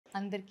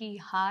అందరికీ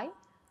hi.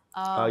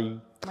 Hi.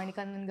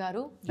 Manikandan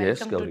Garu, Yes,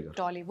 welcome Gauri to garu.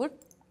 Tollywood.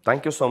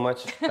 Thank you so much.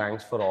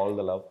 Thanks for all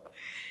the love.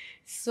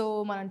 So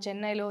మనం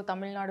చెన్నైలో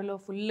తమిళనాడులో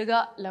ఫుల్గా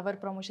lover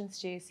promotions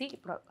చేసి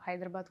ఇప్పుడు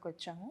హైదరాబాద్కి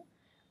వచ్చాము.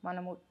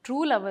 మనము ట్రూ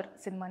లవర్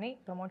సినిమాని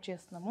ప్రమోట్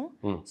చేస్తున్నాము.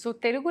 సో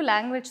తెలుగు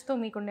లాంగ్వేజ్తో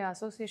మీకుండే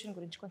అసోసియేషన్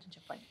గురించి కొంచెం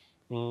చెప్పండి.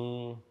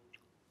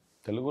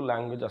 తెలుగు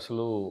లాంగ్వేజ్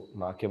అసలు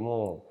నాకేమో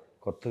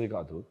కొత్తది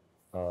కాదు.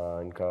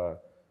 ఇంకా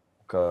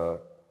ఒక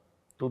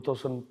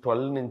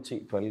 2012 నుంచి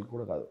 12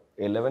 కూడా కాదు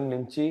 11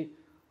 నుంచి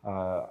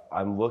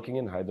I'm working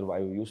in Hyderabad.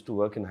 I use to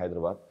work in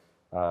Hyderabad.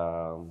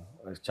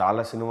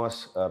 చాలా సినిమాస్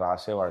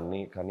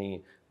రాసేవాడిని, కానీ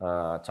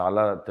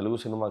చాలా తెలుగు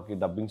సినిమాకి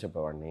డబ్బింగ్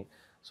చెప్పేవాడిని.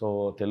 సో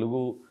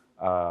తెలుగు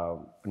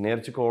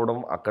నేర్చుకోవడం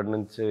అక్కడి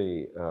నుంచి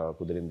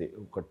కుదిరింది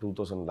ఒక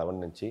 2011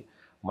 నుంచి.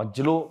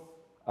 మధ్యలో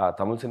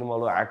తమిళ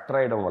సినిమాలో యాక్టర్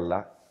అయ్యడం వల్ల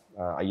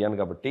అయ్యాను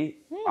కాబట్టి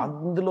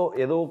అందులో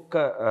ఏదో ఒక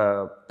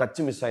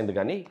టచ్ మిస్ అయింది.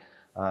 కానీ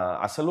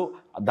అసలు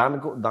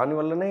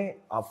దానివల్లనే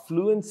ఆ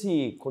ఫ్లూయెన్సీ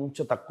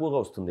కొంచెం తక్కువగా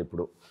వస్తుంది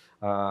ఇప్పుడు.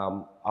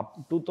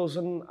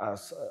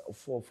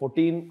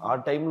 2014 ఆ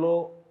టైంలో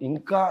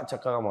ఇంకా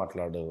చక్కగా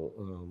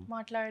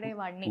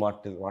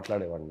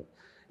మాట్లాడేవాడిని.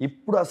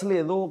 ఇప్పుడు అసలు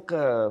ఏదో ఒక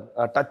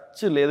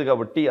టచ్ లేదు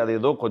కాబట్టి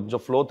అదేదో కొంచెం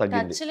ఫ్లో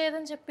తగ్గింది. టచ్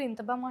లేదని చెప్పి ఇంత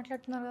బాగా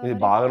మాట్లాడుతున్నారు. ఇది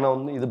బాగానే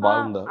ఉంది, ఇది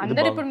బాగుందా?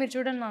 అందరూ ఇప్పుడు మీరు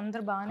చూడండి,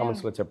 అందరూ బాగానే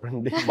కామెంట్స్లో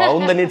చెప్పండి,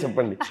 బాగుందని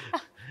చెప్పండి.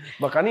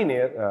 కానీ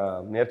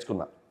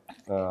నేర్చుకున్నా,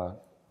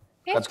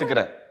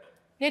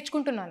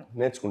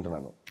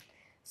 నేర్చుకుంటున్నాను.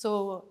 సో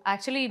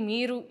యాక్చువల్లీ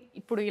మీరు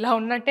ఇప్పుడు ఇలా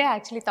ఉన్నట్టే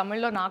యాక్చువల్లీ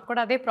తమిళ్లో నాకు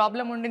కూడా అదే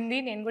ప్రాబ్లం ఉండింది.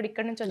 నేను కూడా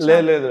ఇక్కడ నుంచి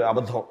వచ్చాను. లేదు,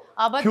 అబద్ధం.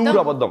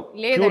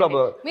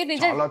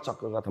 చాలా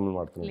చక్కగా తమిళ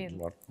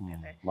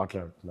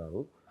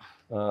మాట్లాడుతున్నారు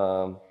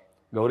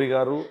గౌరీ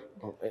గారు.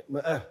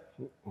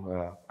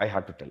 I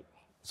had to tell,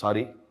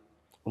 sorry,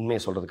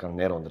 ఉண்மையை சொல்றதுக்கான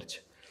நேரம் வந்துருச்சு.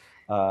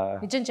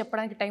 నిజం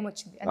చెప్పడానికి టైం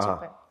వచ్చింది అని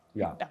చెప్పారు.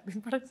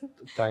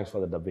 Thanks for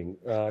the dubbing.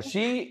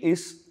 She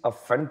is a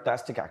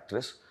fantastic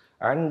actress,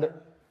 and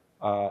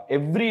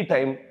every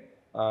time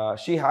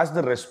she has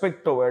the respect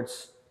towards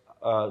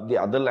the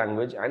other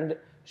language, and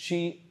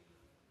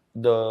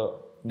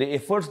the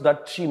efforts that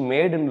she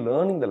made in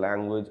learning the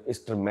language is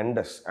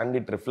tremendous, and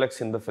it reflects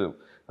in the film.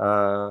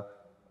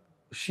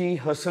 She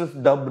herself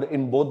dubbed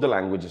in both the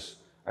languages,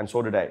 and so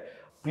did I.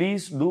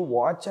 Please do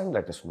watch and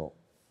let us know.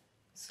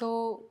 So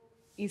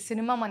ఈ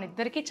cinema మన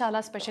ఇద్దరికి చాలా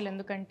special,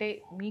 ఎందుకంటే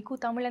మీకు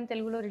తమిళ and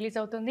తెలుగులో release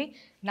అవుతుంది,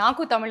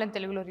 నాకు తమిళ and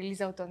తెలుగులో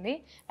రిలీజ్ అవుతుంది.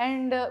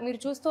 అండ్ మీరు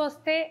చూస్తూ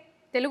వస్తే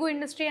Telugu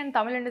industry and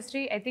Tamil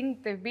industry I think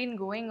దెవ్ been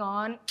going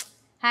on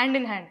hand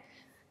in hand.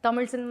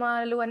 తమిళ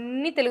సినిమాలు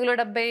అన్నీ తెలుగులో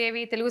డబ్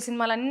అయ్యేవి, తెలుగు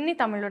సినిమాలు అన్నీ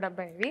తమిళ్లో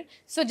డబ్ అయ్యేవి.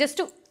 So just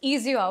to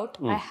is you out,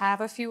 I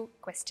have a few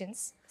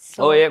questions.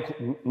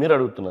 మీరు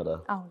అడుగుతున్నారా?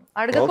 అవును,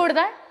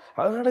 అడగకూడదా?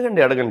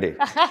 అడగండి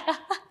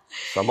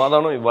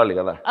సమాధానం ఇవ్వాలి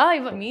కదా.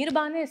 మీరు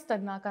బాగానే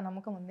ఇస్తారు, నాకు ఆ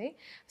నమ్మకం ఉంది.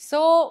 సో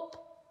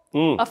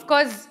అఫ్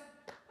కోర్స్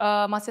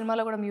మా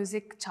సినిమాలో కూడా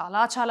మ్యూజిక్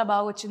చాలా చాలా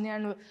బాగా వచ్చింది.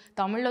 అండ్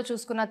తమిళ్లో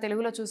చూసుకున్న,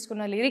 తెలుగులో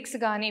చూసుకున్న లిరిక్స్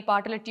కానీ,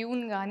 పాటల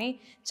ట్యూన్ కానీ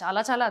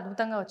చాలా చాలా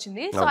అద్భుతంగా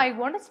వచ్చింది. So I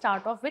want to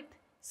start of with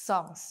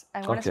songs.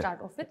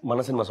 మన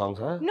సినిమా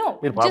సాంగ్స్? నో,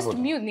 జస్ట్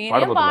నేనేం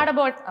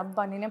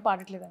అబ్బా నేనేం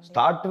పాడట్లేదండి.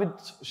 స్టార్ట్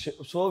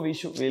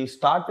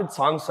విత్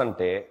సాంగ్స్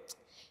అంటే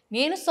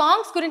నేను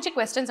సాంగ్స్ గురించి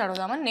క్వశ్చన్స్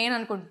అడుగుదామని నేను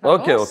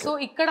అనుకుంటున్నాను. సో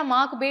ఇక్కడ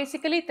మాకు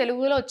బేసికలీ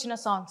తెలుగులో వచ్చిన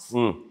సాంగ్స్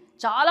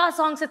చాలా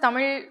సాంగ్స్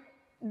తమిళ్,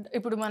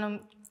 ఇప్పుడు మనం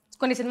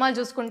కొన్ని సినిమాలు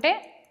చూసుకుంటే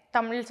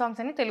తమిళ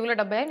సాంగ్స్ అని తెలుగులో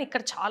డబ్ అయ్యాయి.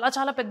 ఇక్కడ చాలా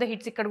చాలా పెద్ద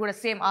హిట్స్ ఇక్కడ కూడా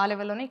సేమ్ ఆ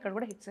లెవెల్లోనే ఇక్కడ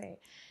కూడా హిట్స్ అయ్యాయి.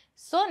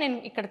 సో నేను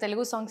ఇక్కడ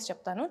తెలుగు సాంగ్స్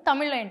చెప్తాను,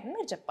 తమిళ్లో ఏంటని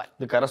మీరు చెప్పాలి.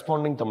 The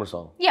corresponding Tamil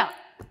song. Yeah,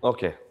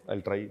 okay, I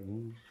will try.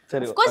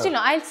 సరే, of course you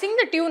know I will sing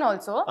the tune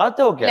also.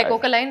 Okay, like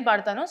ఒక లైన్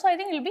పాడతాను. So I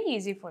think it will be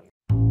easy for you.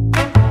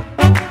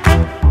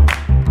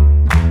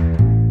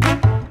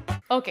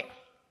 Okay,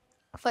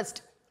 first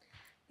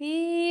ఈ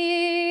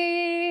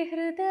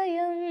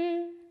హృదయం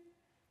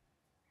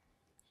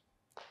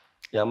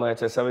యామా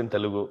చేసావు in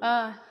Telugu,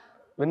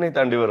 విన్నై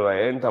తండి వరువా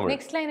in Tamil.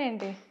 Next line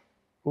ఏంటి?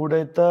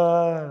 ఉడైతా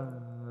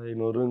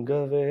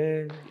ఇనురుంగవే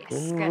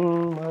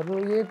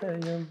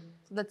మరుయదయం.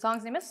 That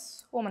songs name is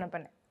ఓమన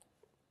పన్నే.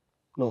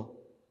 No,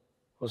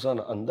 హొసన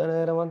అంద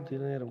నేరం అంత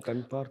నేరం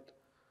కన్ పార్ట్.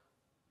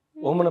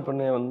 ఓమన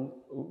పన్నే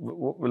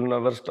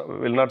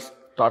will not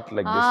start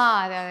like this.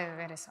 అదే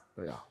వేరే సాంగ్.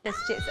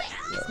 టెస్ట్ చేసా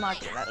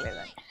స్మార్ట్ ఉన్నారు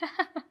లేదా.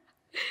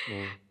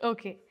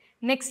 ఓకే,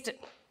 నెక్స్ట్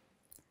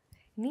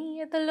నీ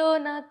ఎదలో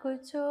నాకు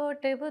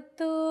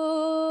చోటెబుతూ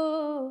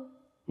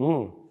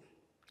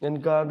ఎన్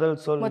కాదల్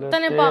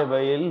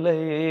సొల్లే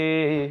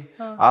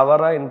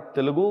అవరా ఇన్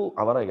తెలుగు,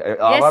 అవరా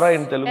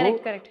in Telugu,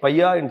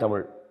 పయ్యా in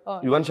Tamil.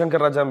 Yuvan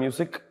Shankar Raja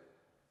music,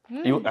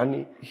 and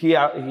he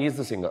is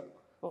the singer.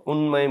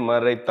 ఉన్మై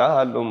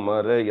మరైతాలు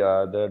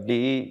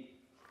మరయాదడి.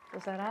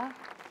 చూసారా?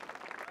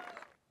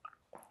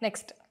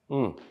 నెక్స్ట్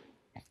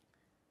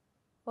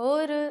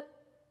ఓరు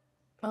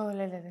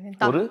లేదు,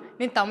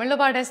 నేను తమిళ్లో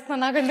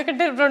పాడేస్తున్నాను. నాకు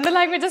ఎందుకంటే 2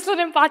 లాంగ్వేజెస్లో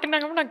నేను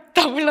పాడినాక నాకు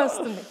తమిళ్లో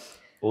వస్తుంది.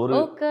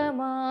 ఒక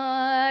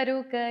మారు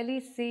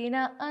కలిసిన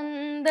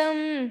అందం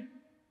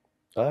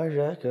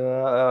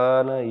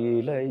అழகான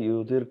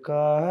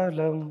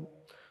இலையுதிர்காலம்.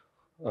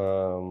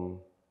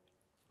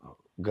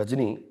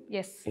 Ghajini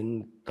yes in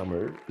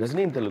Tamil,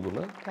 Ghajini in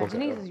తెలుగునా?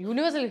 Ghajini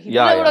universal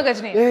హిందీలో కూడా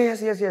గజని.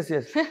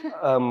 yes.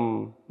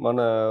 మన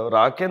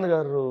రాకేంద్ర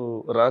గారు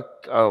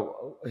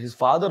his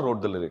father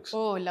road the lyrics.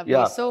 Oh lovely.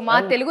 So మా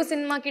తెలుగు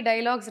సినిమాకి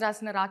డైలాగ్స్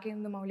రాసిన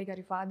రాకేంద్ర మౌళి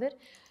గారి ఫాదర్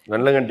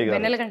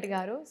వెన్నెలగంటి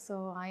గారు. సో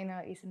ఆయన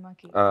ఈ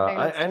సినిమాకి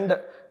అండ్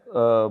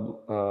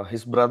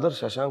హిస్ బ్రదర్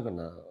శశాంక్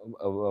అన్న,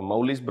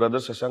 మౌలీస్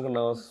బ్రదర్ శశాంక్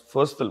అన్న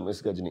first film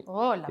is Ghajini. Oh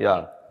lovely.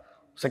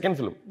 Second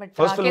film. But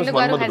first film is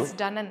Rakendra గారు మన్మధుడు. has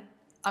done an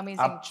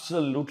amazing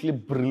Absolutely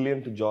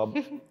brilliant job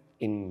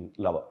in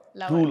Lover.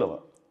 True Lover.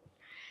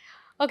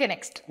 Okay,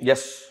 next.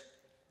 Yes.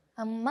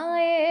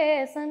 అమ్మాయే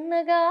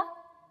సన్నగా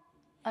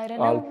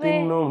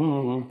ஆழ்த்தின்னும்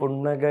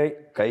புன்னகை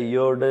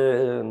கையோடு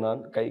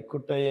நான்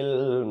கைக்குட்டையில்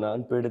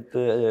நான்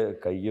பிடித்து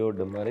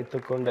கையோடு மறைத்து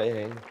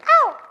கொண்டேன்.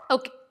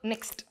 Okay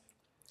next.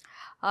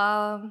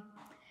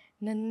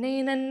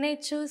 నన్నే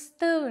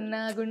చూస్తూ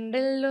నా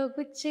గుండెల్లో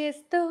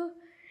గుచ్చేస్తూ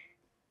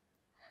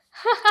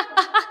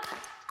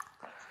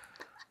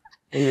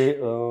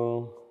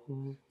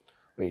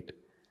వెయిట్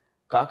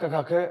కాక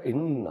కాక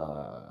in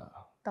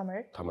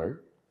Tamil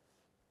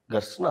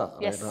గర్స్నా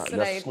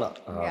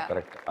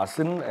correct.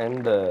 Asin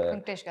and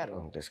Venkatesh గారు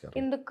వెంకటేష్ గారు.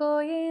 ఎందుకో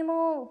ఏమో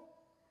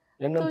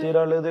ఎన్నం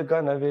తీరాలేదు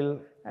కనవిల్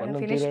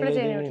ఫినిష్ కూడా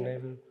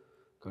చేయలేదు.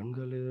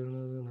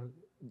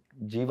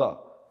 జీవా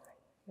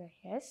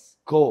yes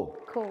కో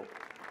కో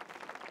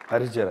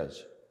హరీష్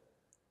జయరాజ్.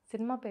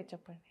 సినిమా పేరు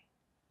చెప్పండి.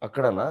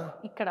 అక్కడనా?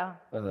 ఇక్కడ.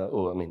 ఓ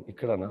ఐ మీన్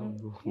ఇక్కడనా?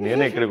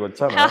 నేనే ఇక్కడికి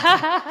వచ్చాను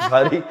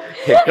మరి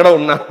ఎక్కడ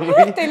ఉన్నా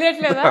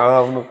తెలియట్లేదా?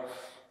 అవును.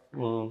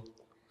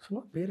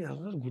 సినిమా పేరు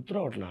ఎవరు గుర్తు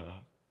రావట్లా.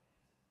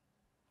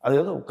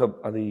 అదేదో ఒక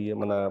అది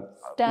మన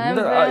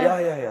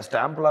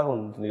స్టాంప్ లాగా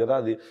ఉంటుంది కదా,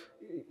 అది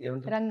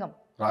ఏమంటారు? రంగం.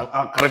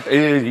 కరెక్ట్.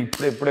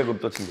 ఇప్పుడే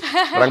గుర్తొచ్చింది.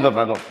 రంగం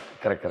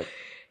correct.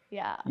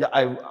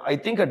 I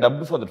think I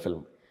dubbed for that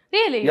film.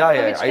 Really?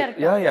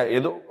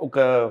 ఏదో ఒక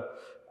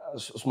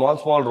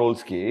స్మాల్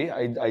రోల్స్ కి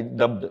ఐ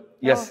డబ్డ్.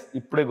 ఎస్,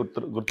 ఇప్పుడే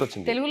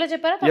గుర్తొచ్చింది. తెలుగులో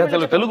చెప్పారా?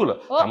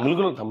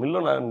 తమిళ్లో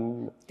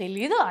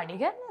తెలీదు,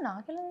 అడిగాను.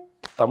 నాకెలా?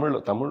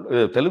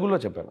 తెలుగులో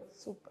చెప్పాను.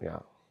 Super.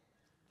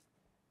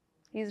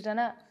 Is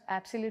done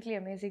absolutely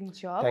amazing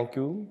job. Thank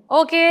you.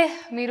 Okay,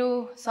 మీరు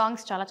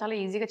సాంగ్స్ చాలా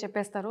ఈజీగా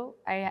చెప్పేస్తారు.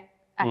 ఐ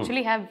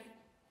యాక్చువల్లీ హ్యావ్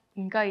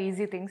ఇంకా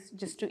easy things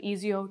just to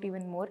easy out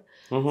even more.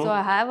 So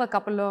I have a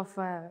couple of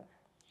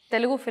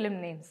Telugu film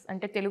names.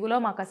 అంటే తెలుగులో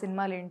మాకు ఆ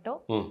సినిమాలు ఏంటో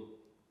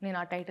నేను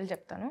ఆ టైటిల్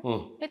చెప్తాను,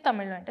 మీరు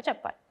తమిళ్లో అంటే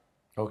చెప్పాలి.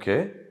 ఓకే.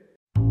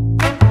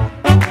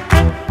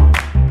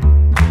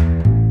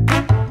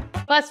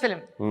 ఫస్ట్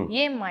ఫిలిం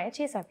ఏం మాయ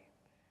చేసావి.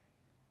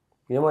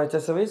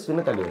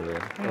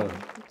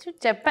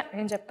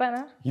 నేను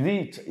చెప్పానా? ఇది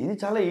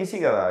చాలా ఈజీ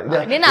కదా.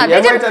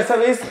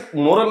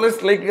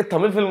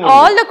 తమిళ film.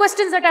 All the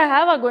questions that I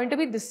have are going to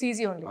be this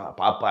easy only.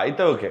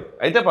 అయితే ఓకే,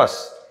 అయితే పాస్.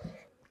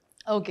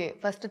 ఓకే,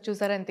 ఫస్ట్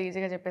చూసారా ఎంత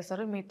ఈజీగా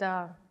చెప్పేస్తారు. మిగతా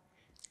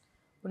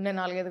ఉన్న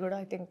 4-5 కూడా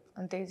ఐ థింక్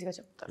అంత ఈజీగా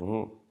చెప్తారు.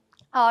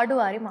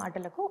 ఆడువారి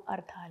మాటలకు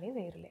అర్థాలే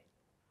వేరులే.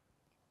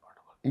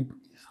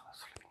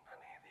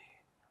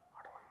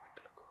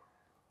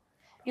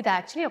 ఇది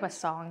యాక్చువల్లీ ఒక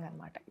సాంగ్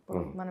అనమాట.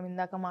 ఇప్పుడు మనం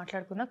ఇందాక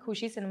మాట్లాడుకున్న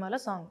ఖుషి సినిమాలో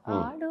సాంగ్.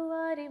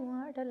 ఆడువారి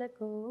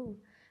మాటలకు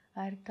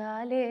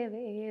అర్థాలే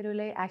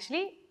వేరులే.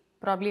 యాక్చువల్లీ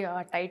ప్రాబ్లీ ఆ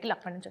టైటిల్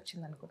అక్కడి నుంచి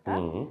వచ్చింది అనుకుంటా.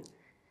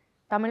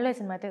 తమిళ్లో ఈ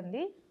సినిమా అయితే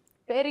ఉంది.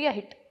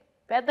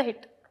 పెద్ద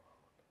హిట్.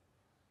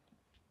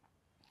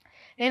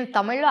 నేను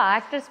తమిళ్లో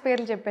యాక్టర్స్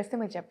పేర్లు చెప్పేస్తే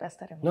మీరు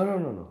చెప్పేస్తారేమో.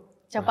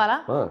 చెప్పాలా?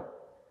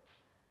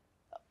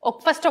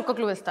 ఫస్ట్ ఒక్క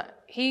క్లూ ఇస్తా.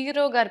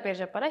 హీరో గారి పేరు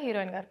చెప్పారా,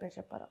 హీరోయిన్ గారి పేరు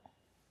చెప్పారా?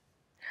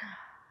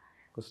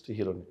 First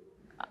heroine.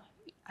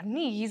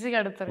 అన్నీ ఈజీగా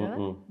అడుగుతారు కదా.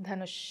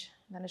 ధనుష్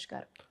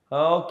గారు.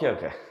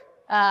 ఓకే.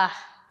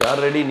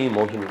 రెడీ నీ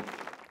Mohini.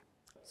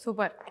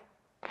 Super.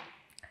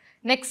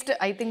 Next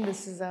I think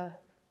this is a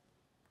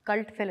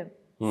cult film.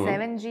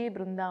 7G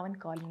Brindavan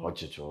colony.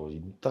 అచ్చచ్చో,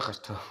 ఇంత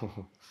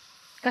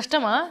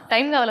కష్టమా?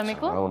 టైం కావాలా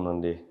మీకు?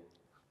 అవునండి,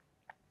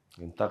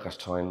 ఇంత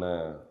కష్టమైన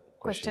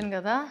క్వశ్చన్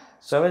కదా.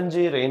 7G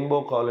rainbow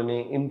colony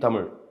in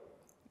Tamil.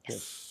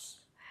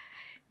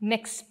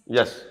 Next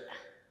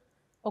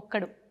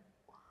ఒక్కడు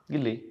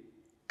గిల్లి.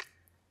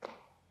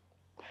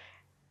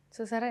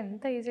 చూసారా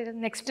ఎంత ఈజీ.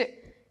 నెక్స్ట్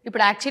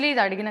ఇప్పుడు యాక్చువల్లీ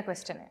ఇది అడిగిన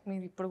క్వశ్చన్,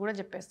 మీరు ఇప్పుడు కూడా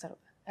చెప్పేస్తారు.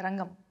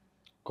 రంగం.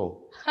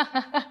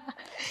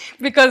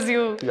 Because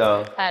you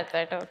had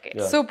that. Okay,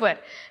 super.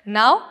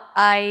 Now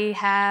I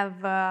have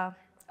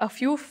a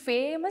few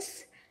famous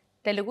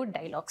Telugu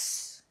dialogues.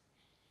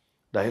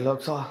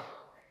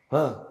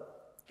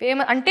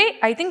 Famous అంటే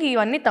ఐ థింక్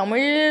ఇవన్నీ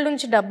తమిళ్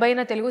నుంచి డబ్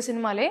అయిన తెలుగు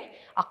సినిమాలే.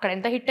 అక్కడ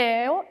ఎంత హిట్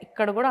అయ్యాయో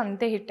ఇక్కడ కూడా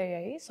అంతే హిట్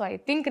అయ్యాయి. సో ఐ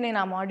థింక్ నేను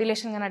ఆ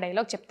మాడ్యులేషన్ నా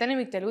డైలాగ్ చెప్తేనే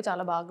మీకు తెలుగు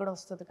చాలా బాగా కూడా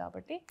వస్తుంది.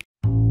 కాబట్టి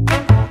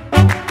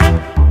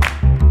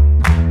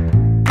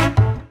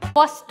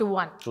ఫస్ట్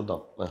వన్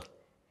చూద్దాం.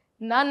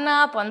 నాన్న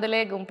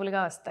పందులే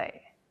గుంపులుగా వస్తాయి.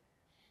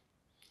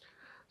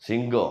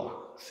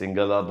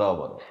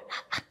 సింగదాదావరం.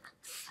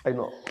 I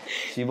know.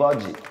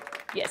 Shivaji.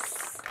 Yes.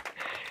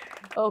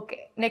 Okay,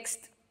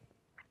 next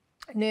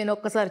నేను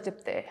ఒక్కసారి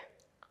చెప్తే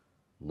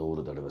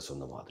 100 దడవ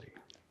సొన్న మాదిరి.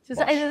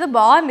 చూసా, ఇదేదో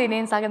బాగుంది.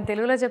 నేను సగం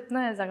తెలుగులో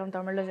చెప్తున్నా, సగం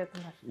తమిళ్లో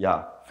చెప్తున్నా. యా.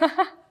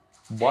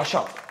 భాష.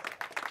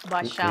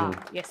 భాషా,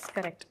 yes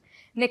correct.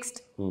 Next,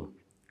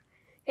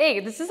 A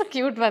this is a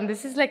cute one.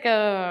 This is like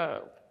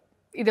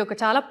ఇది ఒక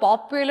చాలా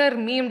పాపులర్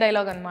మీమ్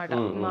డైలాగ్ అనమాట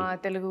మా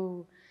తెలుగు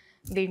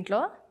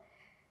దీంట్లో.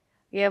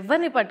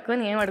 ఎవరిని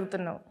పట్టుకొని ఏం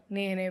అడుగుతున్నావు,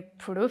 నేను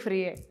ఎప్పుడు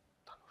ఫ్రీయే.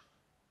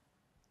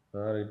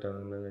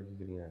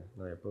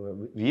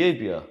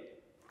 విఐపియా?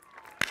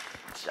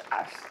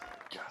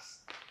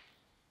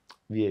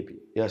 VIP,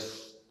 yes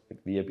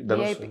VIP.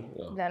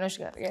 ధనుష్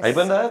గారు.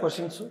 అయిపోయిందా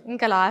క్వశ్చన్స్?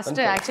 ఇంకా లాస్ట్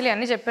యాక్చువల్లీ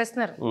అన్ని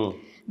చెప్పేస్తున్నారు.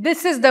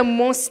 This is the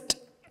most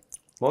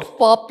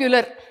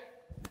popular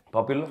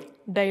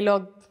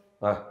dialogue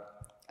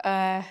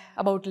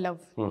about love.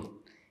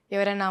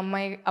 ఎవరైనా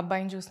అమ్మాయి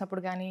అబ్బాయిని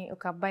చూసినప్పుడు కానీ,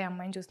 ఒక అబ్బాయి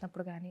అమ్మాయిని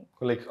చూసినప్పుడు కానీ,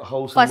 like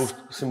how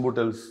Simbu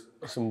tells,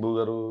 Simbu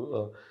గారు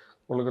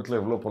ఉలగట్ల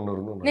డెవలప్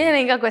ఉన్నారు. నేను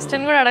ఇంకా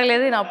క్వశ్చన్ కూడా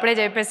అడగలేదు, నేను అప్పుడే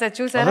చెప్పేసా.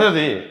 చూసారా?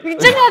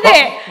 నిజంగా అదే,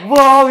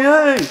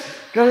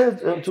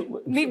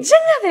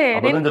 నిజంగా అదే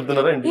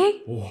చెప్తున్నారా?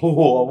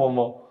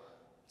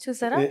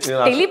 చూసారా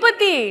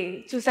టెలిపతి,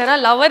 చూసారా?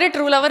 Lover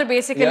true lover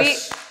basically.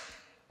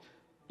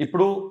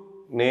 ఇప్పుడు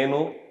నేను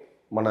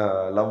మన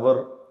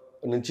లవర్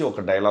నుంచి ఒక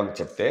డైలాగ్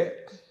చెప్తే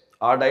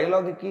ఆ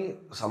డైలాగ్కి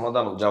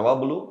సమాధానం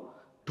జవాబులు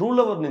ట్రూ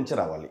లవర్ నుంచి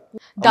రావాలి.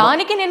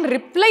 దానికి నేను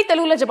రిప్లై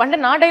తెలుగులో చెప్ప, అంటే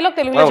నా డైలాగ్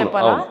తెలుగులో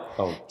చెప్పాలా?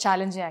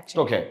 Challenge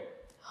actually. ఓకే,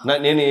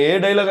 నేను ఏ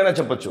డైలాగ్ అయినా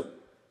చెప్పొచ్చు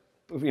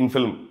ఇన్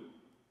ఫిల్మ్,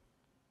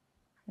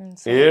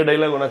 ఏ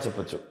డైలాగ్ అయినా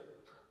చెప్పొచ్చు.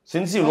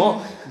 Since you know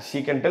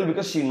she can tell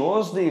because she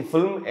knows the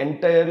film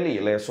entirely,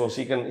 so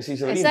she can, she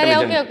is very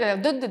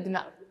intelligent.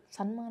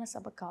 సన్మాన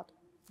సభ కాదు,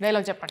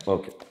 డైలాగ్ చెప్పండి.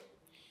 ఓకే,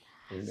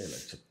 ఏ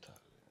డైలాగ్ చెప్తా?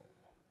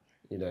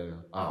 ఈ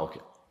డైలాగ్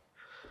ఓకే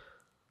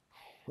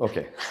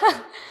ఓకే.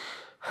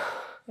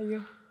 అయ్యో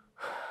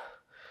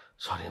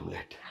sorry, I'm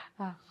late.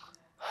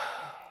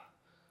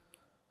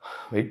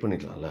 Wait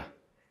பண்ணிக்கலாம்ல?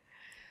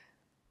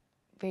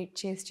 Wait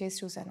చేసి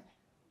చూసాను,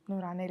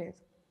 నువ్వు రానే లేదు.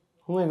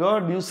 Oh my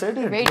god, you said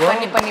it.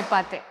 Wait పని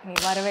పాతే నీ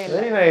వరవే.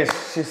 Very nice,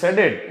 she said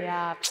it.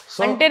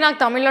 అంటే నాకు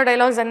తమిళ్లో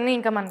డైలాగ్స్ అన్నీ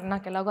ఇంకా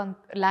నాకు ఎలాగో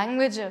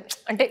లాంగ్వేజ్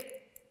అంటే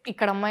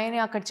ఇక్కడ అమ్మాయిని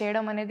అక్కడ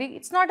చేయడం అనేది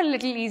it's not a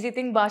little easy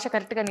thing. భాష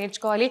కరెక్ట్గా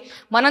నేర్చుకోవాలి,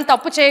 మనం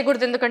తప్పు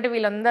చేయకూడదు, ఎందుకంటే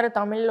వీళ్ళందరూ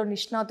తమిళ్లో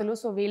నిష్ణాతులు.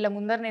 సో వీళ్ళ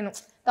ముందర నేను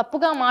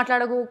తప్పుగా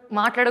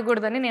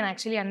మాట్లాడకూడదని నేను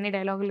యాక్చువల్లీ అన్ని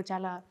డైలాగులు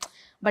చాలా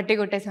బట్టి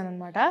కొట్టేశాను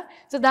అనమాట.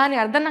 సో దాని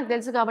అర్థం నాకు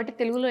తెలుసు కాబట్టి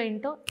తెలుగులో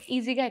ఏంటో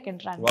ఈజీగా I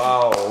can translate.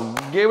 Wow,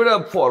 give it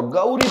up for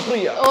Gauri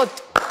Priya.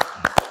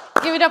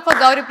 Give it up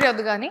for Gauri ప్రియ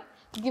వద్దు కానీ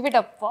give it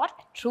up for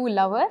true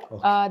lover.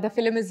 The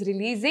film is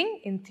releasing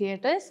in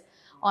theatres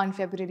on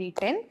February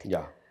 10th.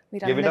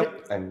 Give it up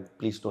and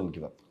please don't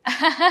give up.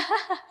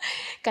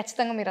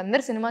 ఖచ్చితంగా మీరు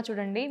అందరు cinema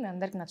చూడండి, మీ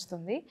అందరికి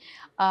నచ్చుతుంది.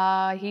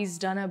 He's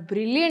done a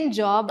brilliant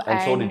job.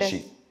 And so did she.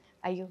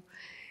 అయ్యో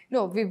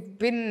no, we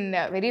been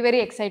very very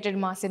excited.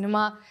 మా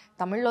cinema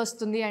తమిళ్లో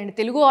వస్తుంది అండ్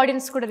తెలుగు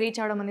ఆడియన్స్ కూడా రీచ్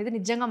అవ్వడం అనేది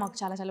నిజంగా మాకు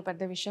చాలా చాలా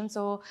పెద్ద విషయం.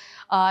 So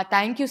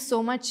thank you so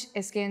much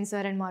SKN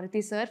sir and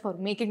Maruti sir for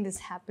making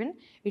this happen.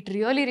 It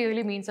really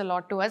really means a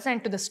lot to us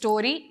and to the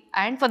story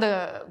and for the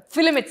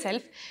film it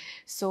self.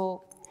 So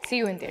see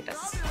you in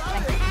theaters.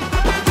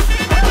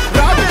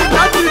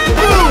 Thank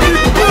you.